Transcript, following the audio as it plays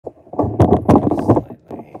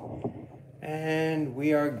And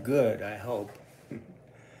we are good, I hope.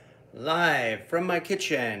 Live from my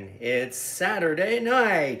kitchen. It's Saturday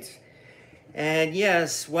night. And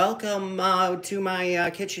yes, welcome to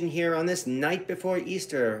my kitchen here on this night before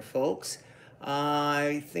Easter, folks.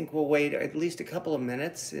 I think we'll wait at least a couple of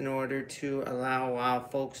minutes in order to allow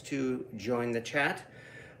folks to join the chat.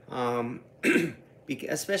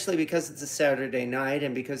 Especially because it's a Saturday night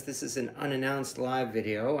and because this is an unannounced live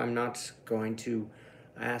video, I'm not going to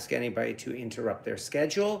ask anybody to interrupt their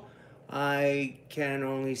schedule. I can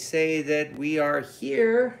only say that we are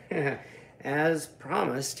here, as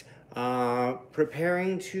promised,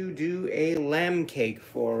 preparing to do a lamb cake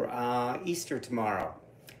for Easter tomorrow.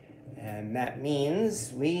 And that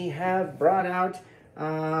means we have brought out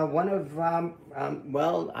one of,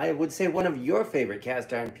 well, I would say one of your favorite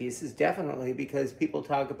cast iron pieces, definitely, because people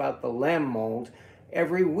talk about the lamb mold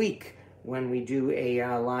every week when we do a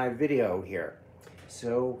live video here.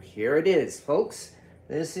 So here it is, folks.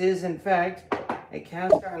 This is, in fact, a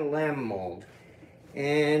cast iron lamb mold.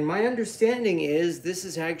 And my understanding is this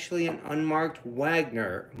is actually an unmarked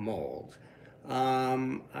Wagner mold.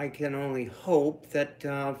 I can only hope that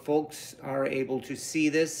folks are able to see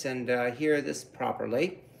this and hear this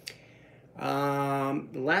properly. The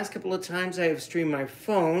last couple of times I have streamed my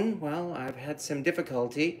phone, well, I've had some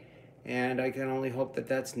difficulty, and I can only hope that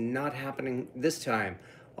that's not happening this time.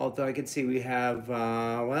 Although I can see we have,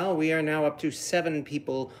 well, we are now up to 7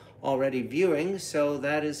 people already viewing, so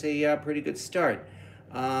that is a pretty good start.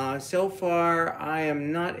 So far, I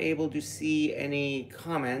am not able to see any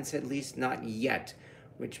comments, at least not yet,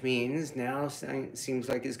 which means now seems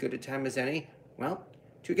like as good a time as any, well,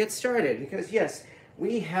 to get started. Because yes,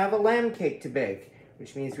 we have a lamb cake to bake,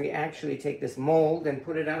 which means we actually take this mold and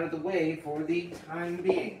put it out of the way for the time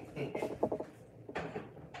being.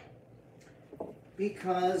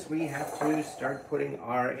 Because we have to start putting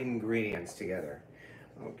our ingredients together.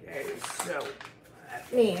 Okay, so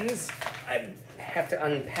that means I have to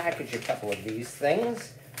unpackage a couple of these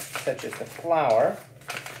things, such as the flour.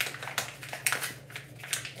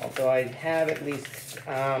 Although I have at least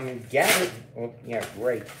gathered, oh, yeah,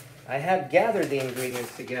 great. I have gathered the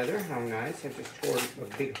ingredients together. How nice. I just tore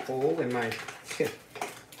a big hole in my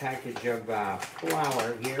package of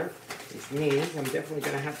flour here, which means I'm definitely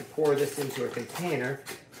going to have to pour this into a container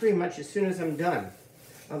pretty much as soon as I'm done.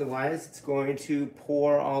 Otherwise, it's going to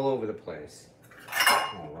pour all over the place.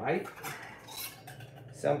 All right.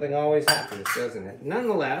 Something always happens, doesn't it?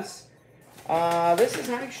 Nonetheless, this is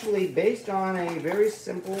actually based on a very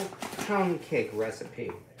simple pound cake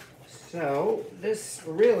recipe. So this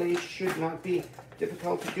really should not be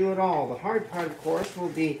difficult to do at all. The hard part, of course, will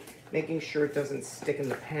be making sure it doesn't stick in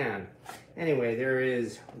the pan. Anyway, there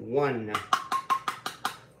is one.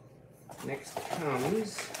 Next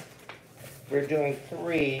comes, we're doing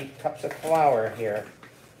 3 cups of flour here.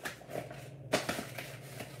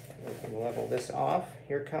 We can level this off.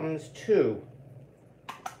 Here comes 2.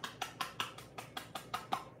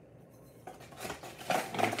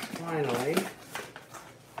 And finally,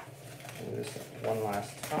 do this one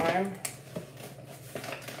last time.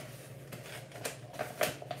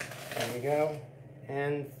 There we go.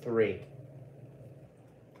 And 3.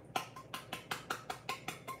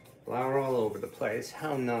 Flour all over the place.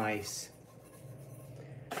 How nice.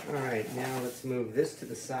 All right, now let's move this to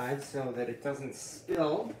the side so that it doesn't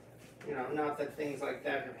spill. You know, not that things like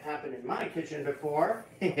that have happened in my kitchen before.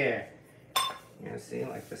 You know, see,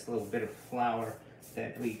 like this little bit of flour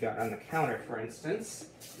that we got on the counter, for instance.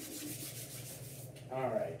 All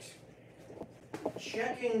right.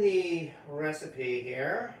 Checking the recipe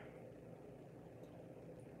here.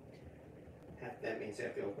 That means I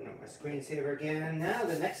have to open up my screensaver again. Now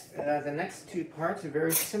the next 2 parts are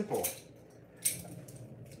very simple.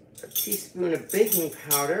 A teaspoon of baking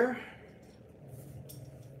powder.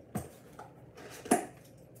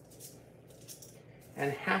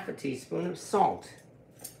 And half a teaspoon of salt.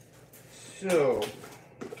 So,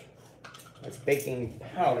 that's baking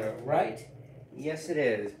powder, right? Yes, it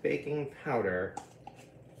is. Baking powder.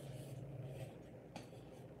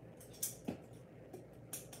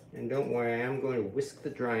 And don't worry, I am going to whisk the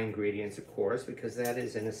dry ingredients, of course, because that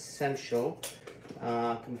is an essential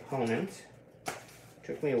component.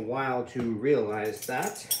 Took me a while to realize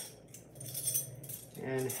that.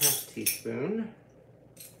 And half a teaspoon.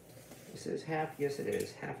 This is half, yes it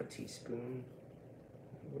is, half a teaspoon.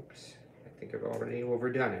 Oops, I think I've already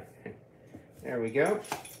overdone it. There we go.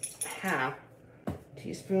 Half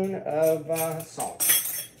teaspoon of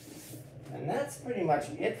salt. And that's pretty much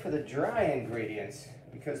it for the dry ingredients,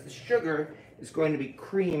 because the sugar is going to be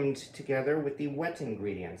creamed together with the wet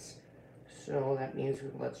ingredients. So that means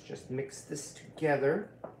let's just mix this together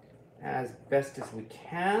as best as we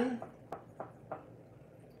can.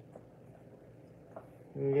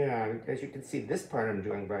 Yeah, as you can see, this part I'm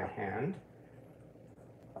doing by hand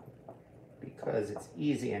because it's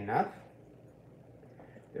easy enough.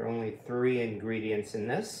 There are only 3 ingredients in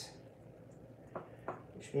this,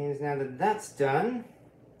 which means now that that's done,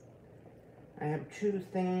 I have 2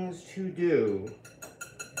 things to do.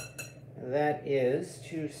 That is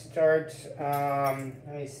to start,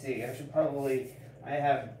 let me see, I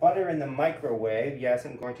have butter in the microwave. Yes,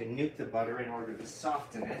 I'm going to nuke the butter in order to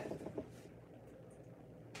soften it.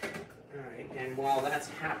 Alright, and while that's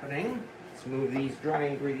happening, let's move these dry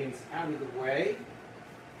ingredients out of the way.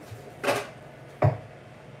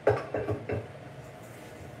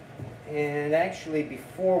 And actually,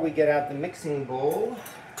 before we get out the mixing bowl,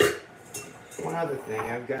 one other thing.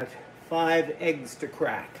 I've got 5 eggs to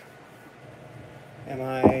crack. Am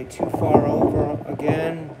I too far over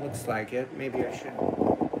again? Looks like it. Maybe I should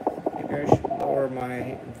lower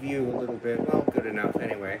my view a little bit. Well, good enough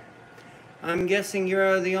anyway. I'm guessing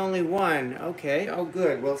you're the only one. Okay, oh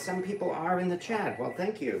good. Well, some people are in the chat. Well,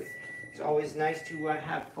 thank you. It's always nice to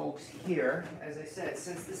have folks here. As I said,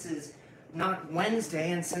 since this is not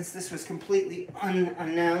Wednesday, and since this was completely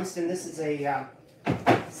unannounced, and this is a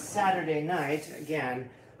Saturday night, again,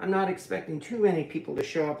 I'm not expecting too many people to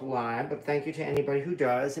show up live, but thank you to anybody who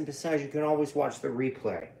does, and besides, you can always watch the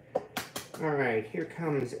replay. All right, here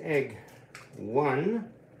comes egg 1,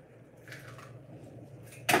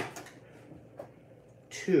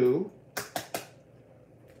 2,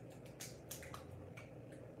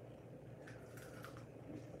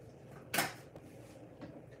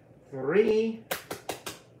 3.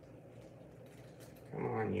 Come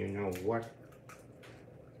on, you know what.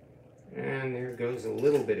 And there goes a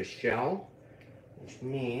little bit of shell, which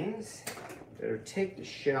means better take the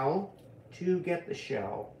shell to get the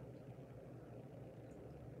shell.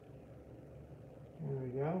 There we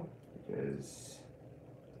go. Because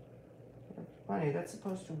that's funny, that's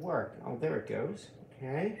supposed to work. Oh, there it goes.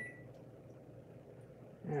 Okay.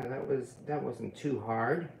 Yeah, that wasn't too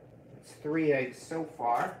hard. It's 3 eggs so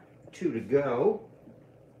far, 2 to go.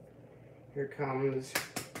 Here comes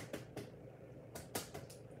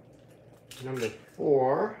number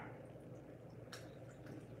 4.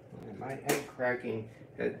 My egg cracking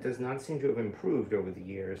does not seem to have improved over the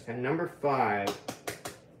years. And number 5.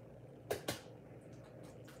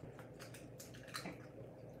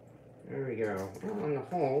 There we go. Well, on the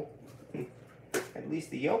whole, at least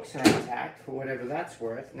the yolks are intact for whatever that's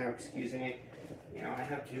worth. Now, excuse me, you know, I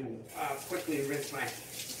have to quickly rinse my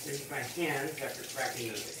hands after cracking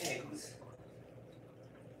those eggs.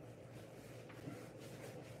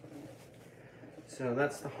 So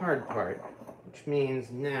that's the hard part, which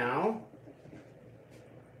means now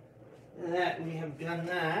that we have done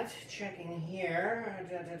that, checking here,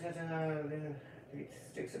 3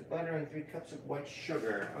 sticks of butter and 3 cups of white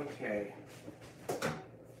sugar. Okay.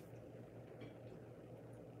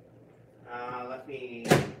 Let me,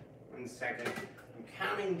 1 second. I'm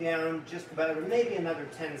counting down just about, or maybe another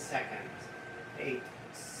 10 seconds. 8,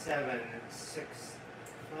 7, 6,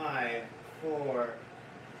 5, 4,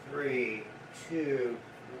 3, 2,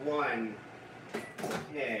 1.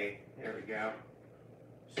 Okay, there we go.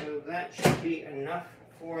 So that should be enough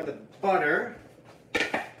for the butter,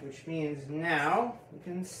 which means now we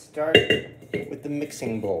can start with the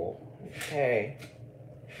mixing bowl. Okay.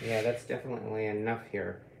 Yeah, that's definitely enough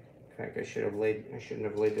here. In fact, I shouldn't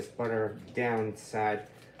have laid this butter down side.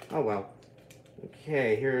 Oh well.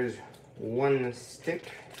 Okay, here's 1 stick.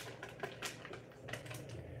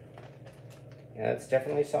 Yeah, that's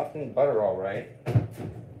definitely softened butter, all right.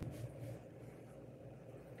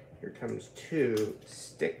 Here comes 2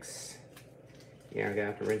 sticks. Yeah, I'm gonna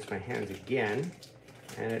have to rinse my hands again.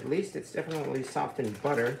 And at least it's definitely softened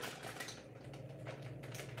butter.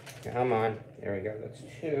 Come on, there we go, that's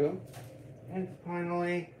 2. And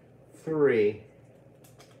finally, 3.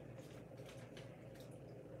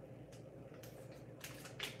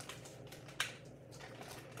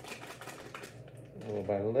 Little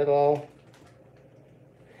by little.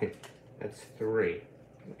 That's 3.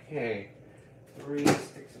 Okay, 3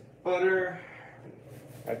 sticks of butter.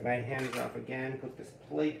 Wipe my hands off again, put this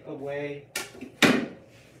plate away.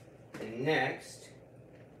 And next,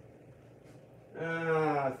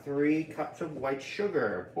 3 cups of white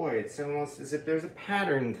sugar. Boy, it's almost as if there's a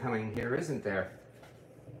pattern coming here, isn't there?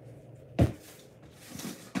 Alright,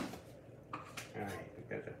 we've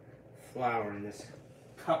got the flour in this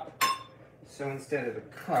cup. So instead of a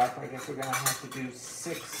cup, I guess we're going to have to do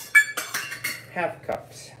 6 half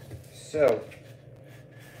cups. So,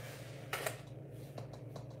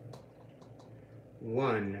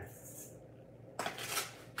 1,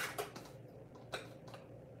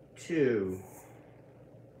 2,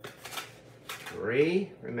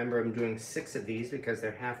 3. Remember, I'm doing 6 of these because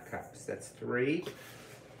they're half cups. That's 3,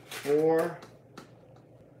 4,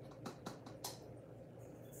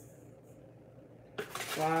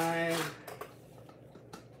 5.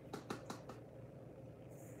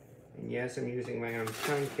 And yes, I'm using my own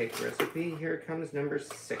pound cake recipe. Here comes number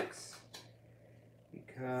 6.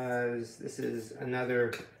 Because this is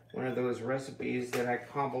another one of those recipes that I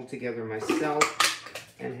cobbled together myself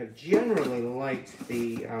and have generally liked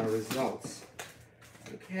the results.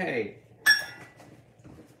 Okay.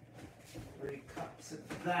 3 cups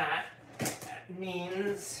of that. That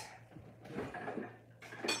means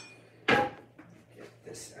get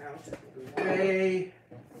this out of the way.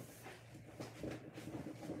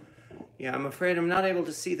 Yeah, I'm afraid I'm not able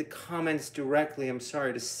to see the comments directly. I'm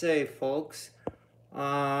sorry to say, folks.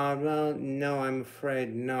 Well, no, I'm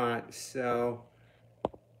afraid not. So,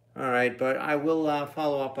 all right, but I will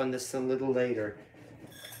follow up on this a little later.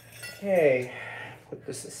 Okay, put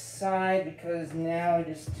this aside because now it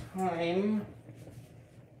is time.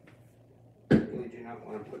 I really do not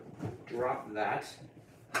want to drop that.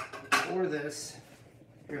 For this,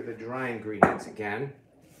 here are the dry ingredients again.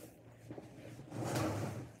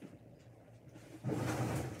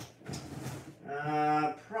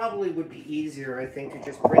 Probably would be easier, I think, to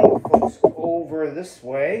just bring folks over this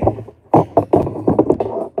way so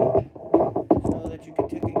that you can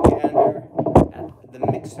take a gander at the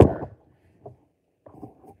mixer.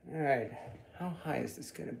 Alright, how high is this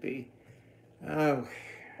going to be? Oh,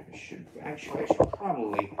 I should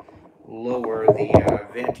probably lower the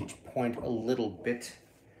vantage point a little bit.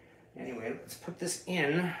 Anyway, let's put this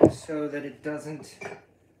in so that it doesn't...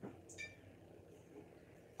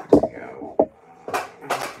 There we go.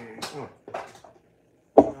 Okay.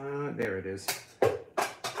 Oh. There it is.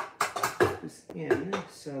 Put this in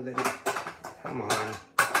so that it... Come on.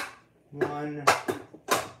 1,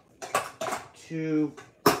 2,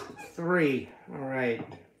 3. All right.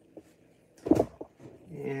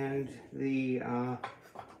 And the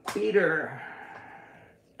beater.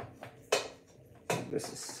 Put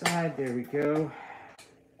this aside. There we go.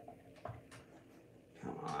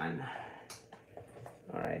 Come on.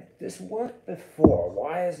 All right, this worked before.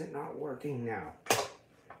 Why is it not working now?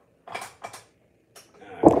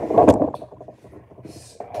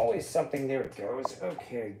 Always something. There it goes.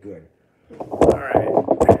 Okay, good. All right,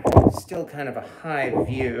 still kind of a high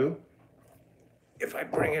view. If I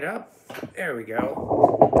bring it up, there we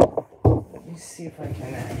go. Let me see if I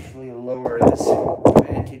can actually lower this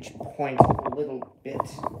vantage point a little bit.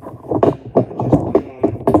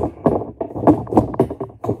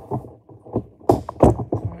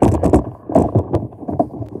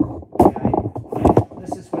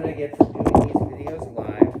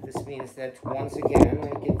 Just that once again I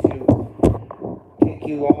get to take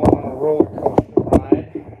you all on a roller coaster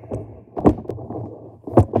ride.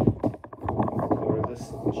 Lower this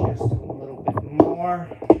just a little bit more.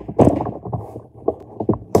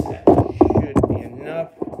 That should be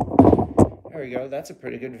enough. There we go. That's a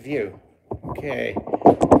pretty good view. Okay.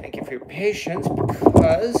 Thank you for your patience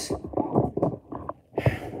because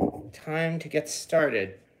time to get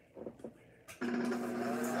started.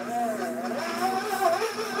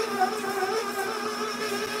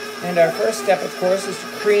 And our first step, of course, is to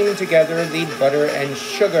cream together the butter and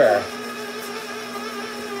sugar.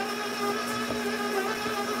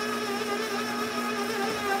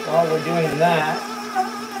 While we're doing that,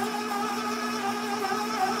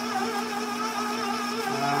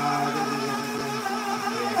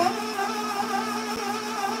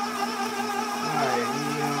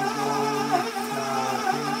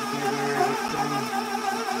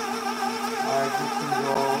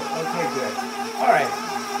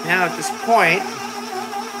 now at this point,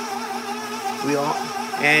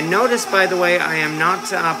 and notice, by the way, I am not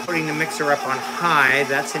putting the mixer up on high.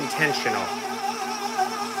 That's intentional.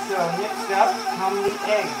 So next up come the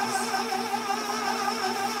eggs.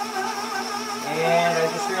 And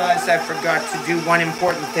I just realized I forgot to do one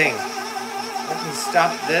important thing. Let me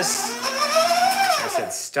stop this. I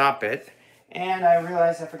said stop it. And I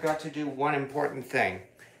realized I forgot to do one important thing.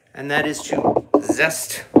 And that is to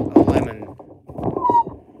zest a lemon.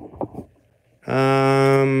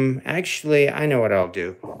 Actually, I know what I'll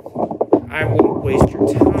do. I won't waste your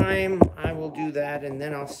time. I will do that, and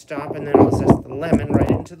then I'll stop, and then I'll zest the lemon right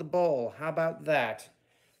into the bowl. How about that?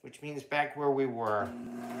 Which means back where we were.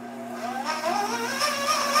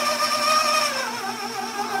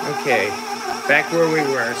 Okay, back where we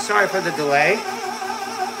were. Sorry for the delay.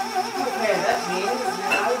 Okay, that means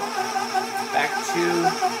now back to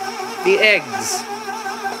the eggs.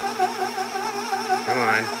 Come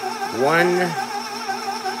on. 1,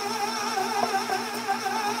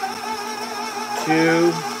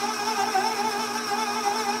 2,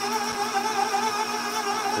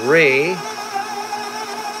 3,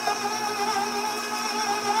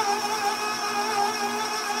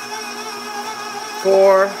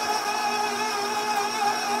 4,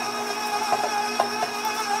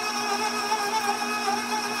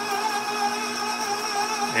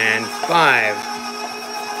 and 5.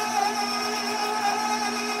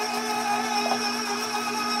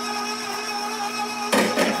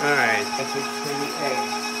 Alright, that's it for the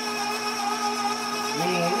eggs.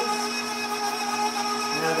 Means,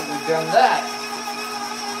 now that we've done that,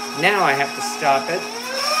 now I have to stop it.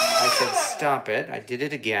 I said stop it. I did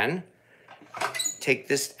it again. Take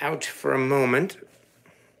this out for a moment.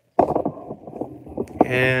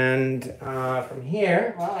 And from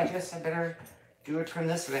here, well, I guess I better do it from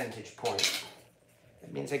this vantage point.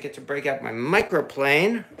 That means I get to break out my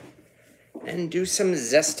microplane and do some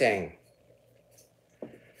zesting.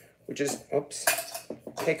 Which is, oops,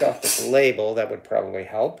 take off this label, that would probably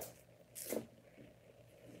help.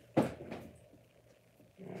 There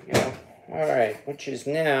we go. All right, which is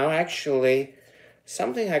now actually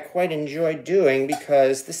something I quite enjoy doing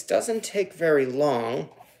because this doesn't take very long.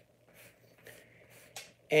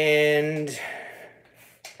 And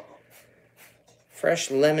fresh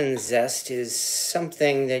lemon zest is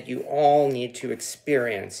something that you all need to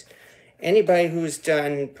experience. Anybody who's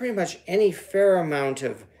done pretty much any fair amount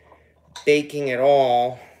of baking at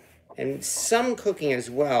all, and some cooking as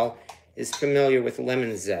well, is familiar with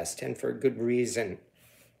lemon zest, and for a good reason.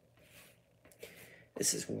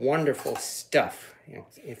 This is wonderful stuff.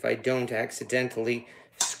 If I don't accidentally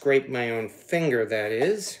scrape my own finger, that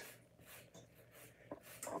is.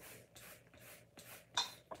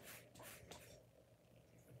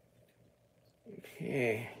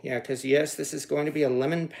 Okay, yeah, because yes, this is going to be a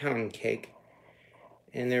lemon pound cake.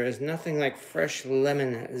 And there is nothing like fresh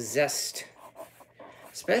lemon zest.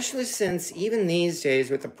 Especially since even these days,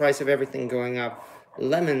 with the price of everything going up,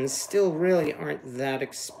 lemons still really aren't that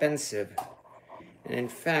expensive. And in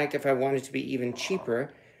fact, if I wanted to be even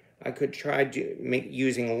cheaper, I could try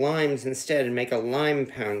using limes instead and make a lime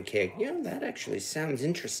pound cake. You know, that actually sounds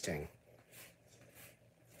interesting.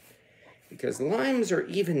 Because limes are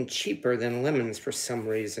even cheaper than lemons for some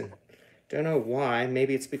reason. Don't know why.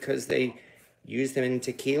 Maybe it's because they use them in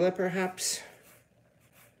tequila, perhaps?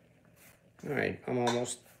 All right, I'm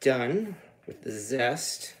almost done with the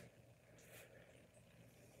zest.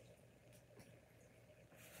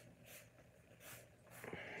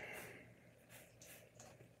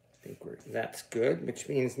 I think that's good, which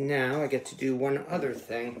means now I get to do one other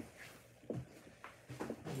thing.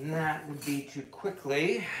 And that would be to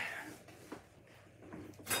quickly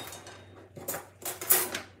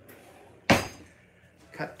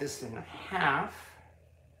cut this in half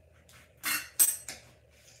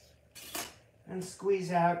and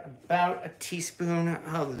squeeze out about a teaspoon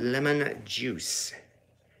of lemon juice.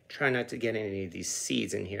 Try not to get any of these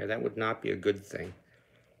seeds in here. That would not be a good thing,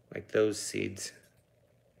 like those seeds.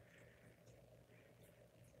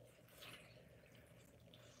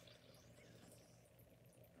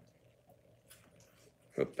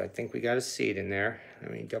 Oop, I think we got a seed in there.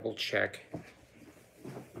 Let me double check.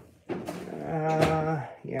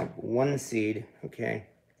 Yeah, one seed. Okay.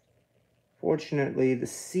 Fortunately, the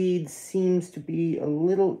seed seems to be a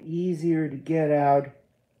little easier to get out.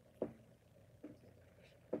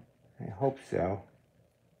 I hope so.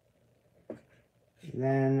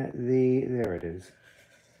 Then there it is.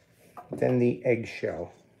 Then the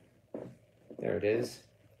eggshell. There it is.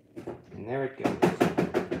 And there it goes.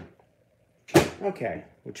 Okay,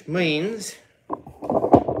 which means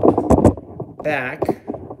back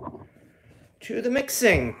to the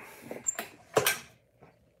mixing.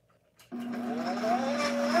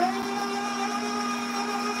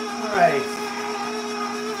 All right.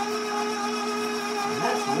 And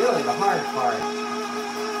that's really the hard part.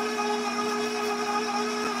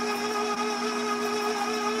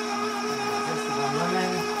 Just the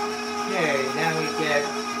lemon. Okay, now we get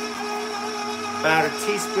about a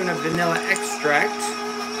teaspoon of vanilla extract.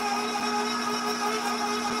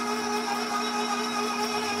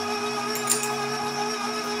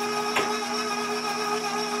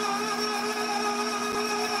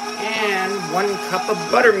 And 1 cup of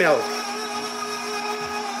buttermilk.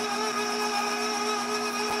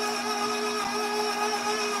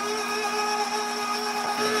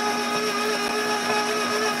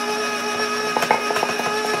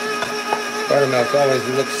 Buttermilk always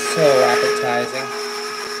looks so appetizing.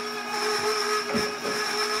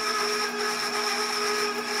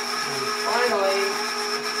 And finally,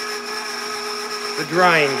 the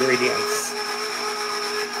dry ingredients.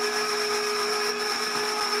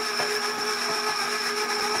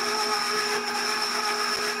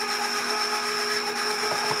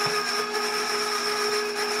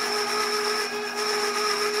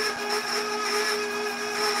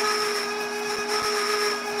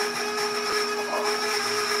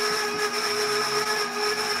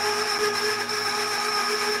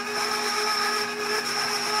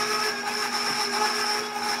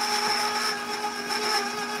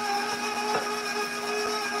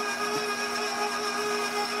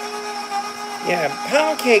 Yeah,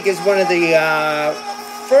 pound cake is one of the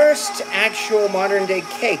first actual modern day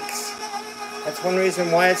cakes. That's one reason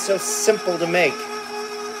why it's so simple to make.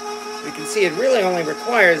 You can see it really only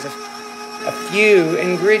requires a few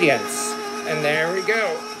ingredients. And there we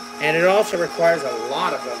go. And it also requires a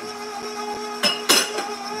lot of them.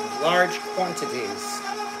 Large quantities.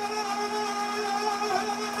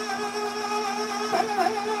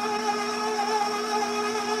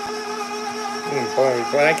 Boy,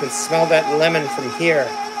 but I can smell that lemon from here.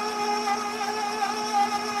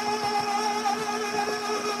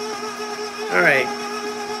 All right.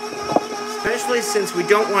 Especially since we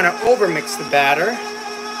don't want to overmix the batter.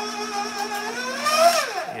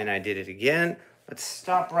 And I did it again. Let's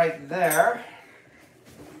stop right there.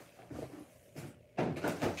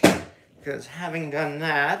 Because having done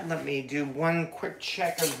that, let me do one quick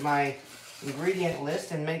check of my ingredient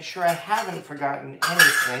list and make sure I haven't forgotten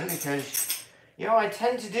anything, because, you know, I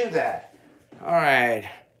tend to do that. All right,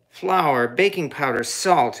 flour, baking powder,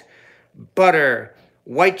 salt, butter,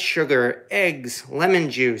 white sugar, eggs, lemon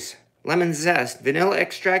juice, lemon zest, vanilla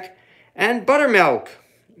extract, and buttermilk.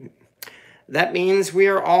 That means we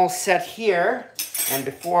are all set here. And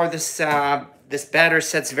before this this batter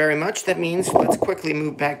sets very much, that means let's quickly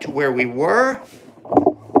move back to where we were.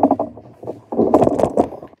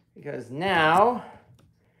 Because now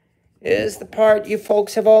is the part you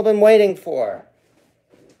folks have all been waiting for.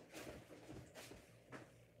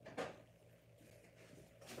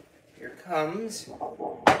 Here comes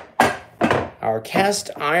our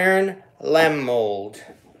cast iron lamb mold,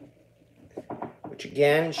 which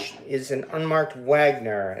again is an unmarked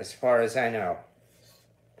Wagner as far as I know.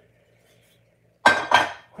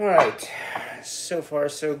 All right, so far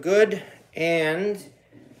so good, and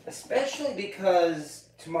especially because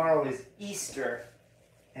tomorrow is Easter,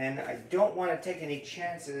 and I don't want to take any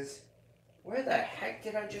chances. Where the heck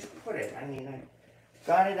did I just put it? I mean, I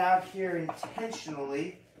got it out here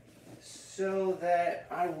intentionally so that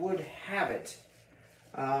I would have it.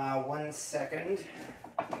 1 second.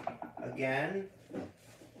 Again,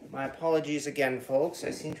 my apologies again, folks. I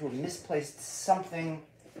seem to have misplaced something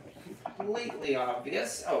completely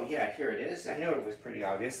obvious. Oh yeah, here it is. I know it was pretty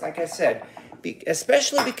obvious. Like I said,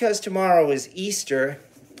 especially because tomorrow is Easter,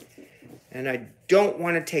 and I don't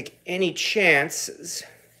want to take any chances,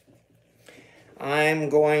 I'm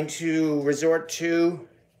going to resort to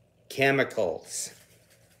chemicals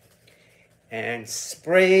and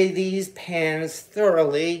spray these pans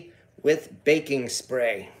thoroughly with baking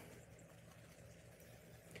spray.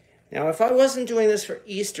 Now, if I wasn't doing this for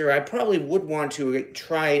Easter, I probably would want to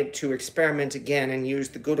try to experiment again and use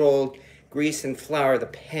the good old grease and flour the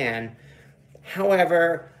pan.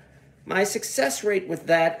 However, my success rate with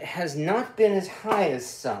that has not been as high as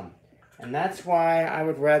some, and that's why I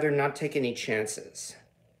would rather not take any chances.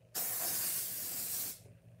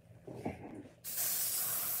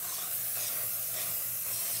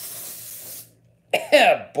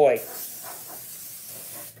 Boy.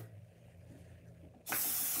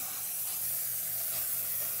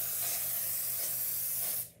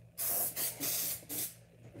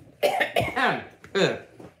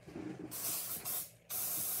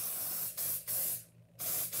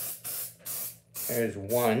 There's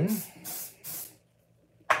one.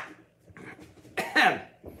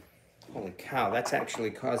 Holy cow, that's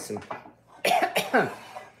actually caused some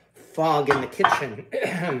fog in the kitchen.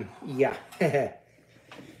 Yeah.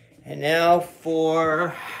 And now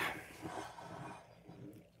for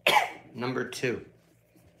number 2.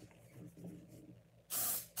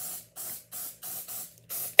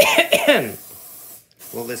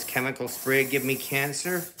 Will this chemical spray give me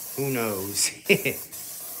cancer? Who knows?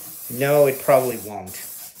 No, it probably won't.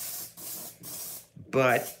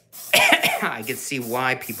 But I can see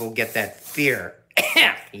why people get that fear.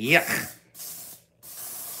 Yuck.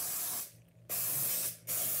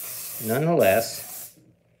 Nonetheless.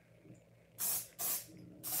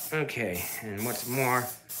 Okay, and what's more,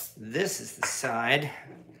 this is the side,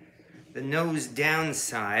 the nose down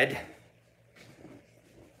side.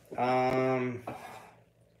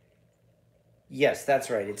 Yes, that's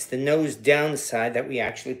right. It's the nose down side that we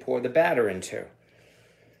actually pour the batter into.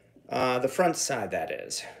 The front side, that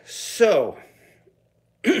is. So,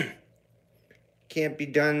 can't be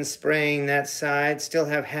done spraying that side. Still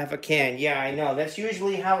have half a can. Yeah, I know. That's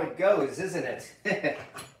usually how it goes, isn't it?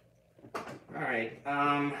 All right.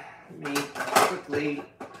 Let me quickly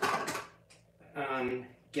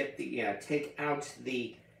get the take out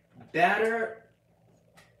the batter.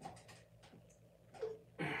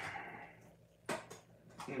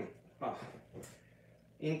 Oh.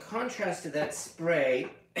 In contrast to that spray,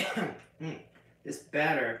 this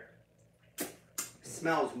batter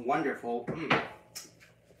smells wonderful.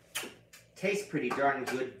 Tastes pretty darn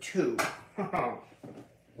good too.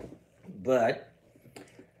 But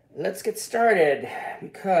let's get started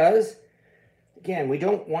because, again, we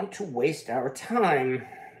don't want to waste our time,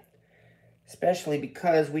 especially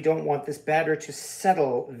because we don't want this batter to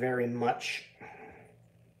settle very much.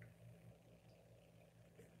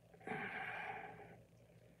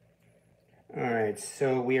 All right,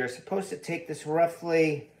 so we are supposed to take this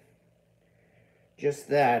roughly just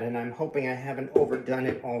that, and I'm hoping I haven't overdone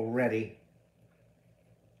it already.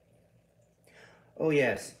 Oh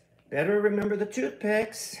yes, better remember the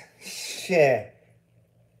toothpicks. Shit.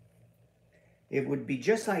 It would be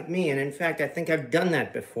just like me, and in fact, I think I've done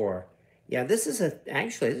that before. Yeah,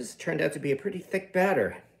 actually, this turned out to be a pretty thick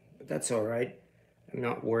batter, but that's all right. I'm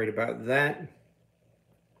not worried about that.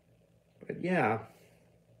 But yeah.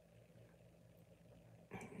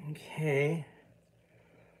 Okay.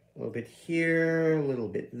 A little bit here, a little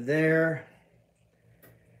bit there.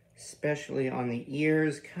 Especially on the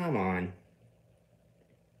ears. Come on.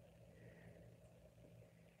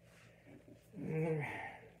 Maybe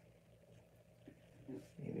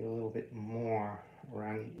a little bit more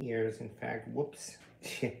around the ears. In fact, whoops.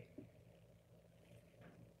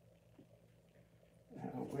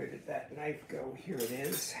 Where did that knife go? Here it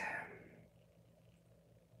is.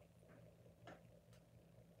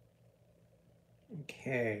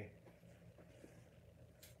 Okay.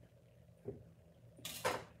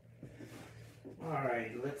 All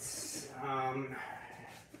right, let's,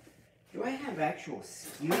 do I have actual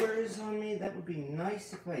skewers on me? That would be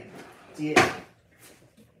nice if I did.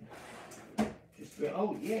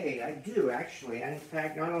 Oh, yay, I do, actually. And in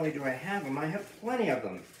fact, not only do I have them, I have plenty of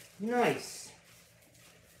them. Nice.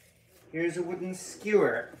 Here's a wooden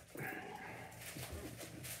skewer.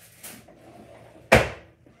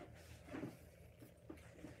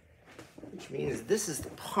 Which means this is the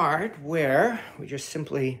part where we just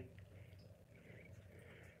simply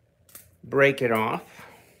break it off.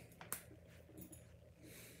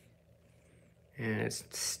 And it's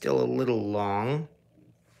still a little long.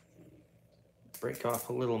 Break off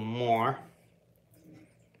a little more.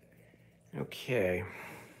 Okay.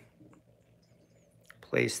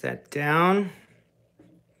 Place that down.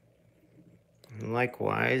 And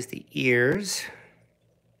likewise, the ears.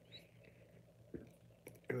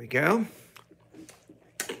 There we go.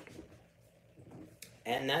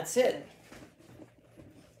 And that's it.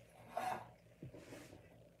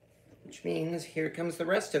 Which means here comes the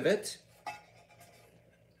rest of it.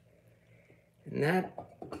 And that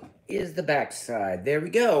is the back side. There we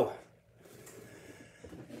go.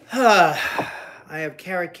 I have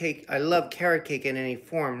carrot cake. I love carrot cake in any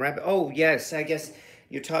form. Oh, yes, I guess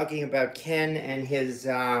you're talking about Ken and his,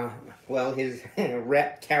 his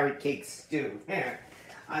carrot cake stew.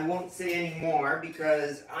 I won't say any more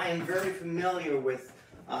because I am very familiar with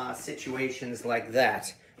situations like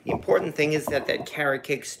that. The important thing is that that carrot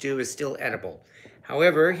cake stew is still edible.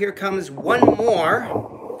 However, here comes one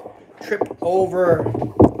more trip over.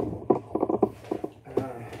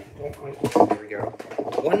 There we go.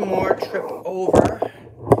 One more trip over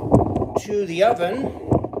to the oven.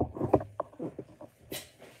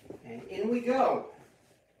 And in we go.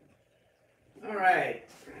 All right.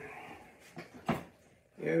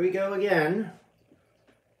 Here we go again.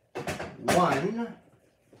 One.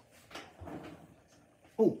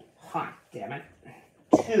 Oh, hot, damn it.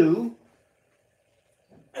 Two.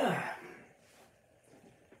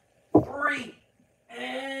 3.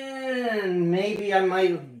 And maybe I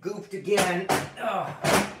might have goofed again.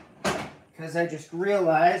 Because I just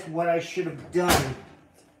realized what I should have done.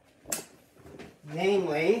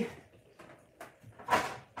 Namely,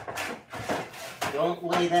 don't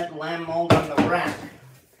lay that lamb mold on the rack.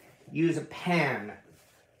 Use a pan.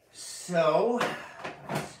 So,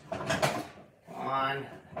 come on.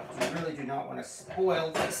 I really do not want to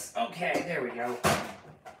spoil this. Okay, there we go.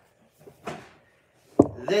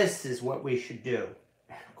 This is what we should do.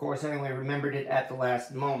 Of course, I only remembered it at the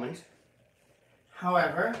last moment.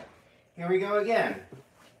 However, here we go again.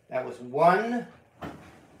 That was 1,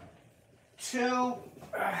 2,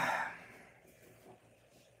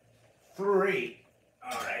 3.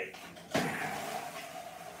 All right.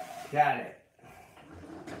 Got it.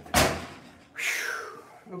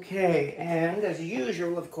 Okay, and as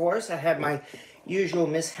usual, of course, I had my usual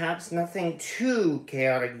mishaps. Nothing too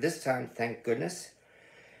chaotic this time, thank goodness.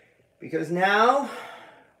 Because now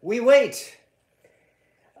we wait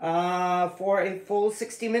for a full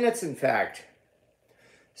 60 minutes, in fact.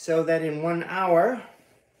 So that in 1 hour,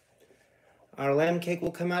 our lamb cake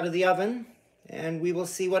will come out of the oven and we will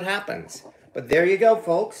see what happens. But there you go,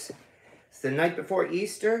 folks. It's the night before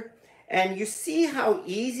Easter. And you see how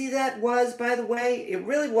easy that was, by the way? It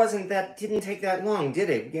really didn't take that long, did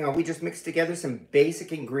it? You know, we just mixed together some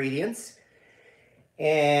basic ingredients.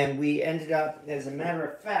 And we ended up, as a matter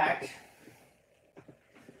of fact,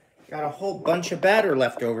 got a whole bunch of batter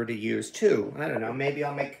left over to use too. I don't know, maybe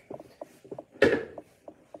I'll make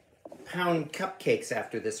pound cupcakes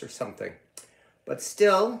after this or something. But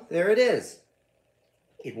still, there it is.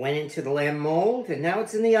 It went into the lamb mold and now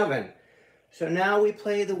it's in the oven. So now we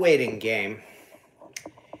play the waiting game.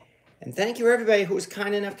 And thank you everybody who was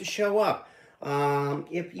kind enough to show up.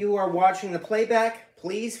 If you are watching the playback,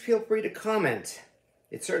 please feel free to comment.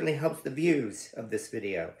 It certainly helps the views of this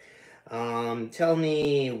video. Tell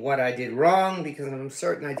me what I did wrong, because I'm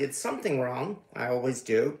certain I did something wrong. I always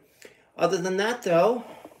do. Other than that, though,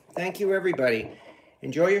 thank you, everybody.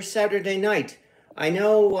 Enjoy your Saturday night. I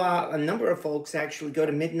know a number of folks actually go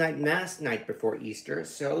to midnight mass night before Easter,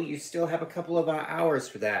 so you still have a couple of hours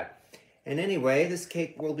for that. And anyway, this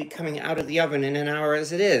cake will be coming out of the oven in an hour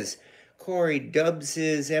as it is. Corey Dubs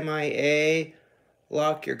is MIA.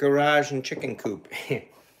 Lock your garage and chicken coop.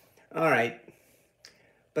 All right.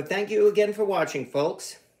 But thank you again for watching,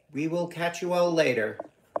 folks. We will catch you all later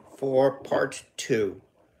for part 2.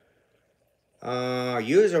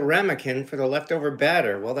 Use a ramekin for the leftover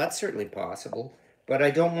batter. Well, that's certainly possible. But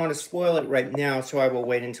I don't want to spoil it right now, so I will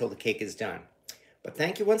wait until the cake is done. But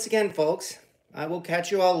thank you once again, folks. I will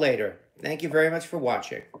catch you all later. Thank you very much for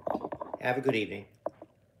watching. Have a good evening.